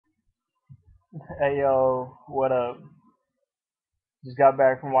Hey yo, what up? Just got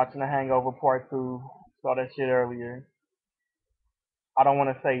back from watching the Hangover Part II. Saw that shit earlier. I don't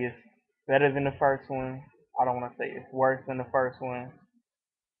want to say it's better than the first one. I don't want to say it's worse than the first one.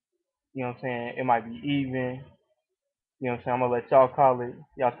 You know what I'm saying? It might be even. You know what I'm saying? I'm gonna let y'all call it.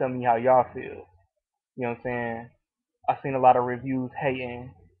 Y'all tell me how y'all feel. You know what I'm saying? I seen a lot of reviews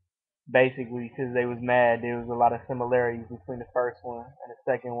hating basically because they was mad. There was a lot of similarities between the first one and the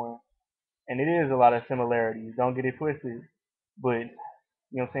second one, and it is a lot of similarities. Don't get it twisted. But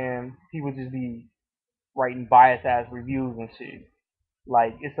you know what I'm saying? People just be writing biased ass reviews and shit.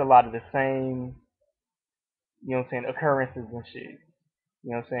 Like it's a lot of the same, you know what I'm saying, occurrences and shit.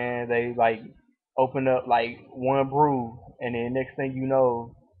 You know what I'm saying? They like open up like one brew and then next thing you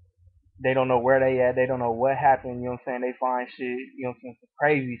know, they don't know where they at, they don't know what happened, you know what I'm saying? They find shit, you know what I'm saying, some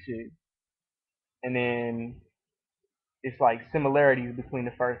crazy shit. And then it's like similarities between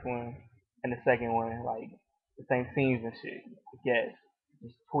the first one and the second one, like the same scenes and shit. I guess.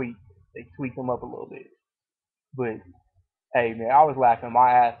 Just tweak. They tweak them up a little bit. But hey man, I was laughing my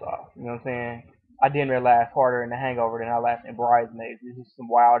ass off. You know what I'm saying? I didn't laugh harder in The Hangover than I laughed in Bridesmaids. This is some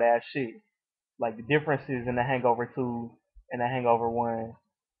wild ass shit. Like the differences in The Hangover 2 and The Hangover 1,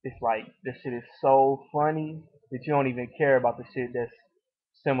 it's like this shit is so funny that you don't even care about the shit that's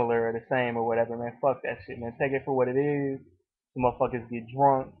similar or the same or whatever, man. Fuck that shit, man. Take it for what it is. The motherfuckers get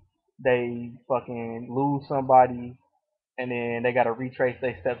drunk, they fucking lose somebody, and then they gotta retrace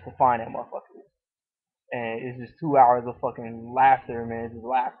their steps to find that motherfucker. And it's just 2 hours of fucking laughter, man. Just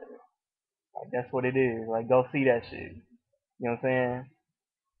laughter. Like that's what it is. Like go see that shit. You know what I'm saying?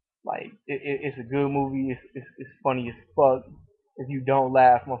 Like it's a good movie. It's funny as fuck. If you don't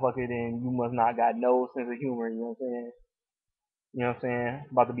laugh, motherfucker, then you must not got no sense of humor. You know what I'm saying? You know what I'm saying?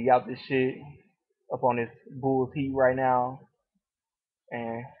 About to be out this shit up on this Bulls heat right now,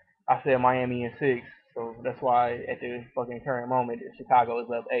 and I said Miami in 6, so that's why at the fucking current moment, Chicago is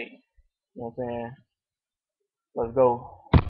up 8. You know what I'm saying? Let's go.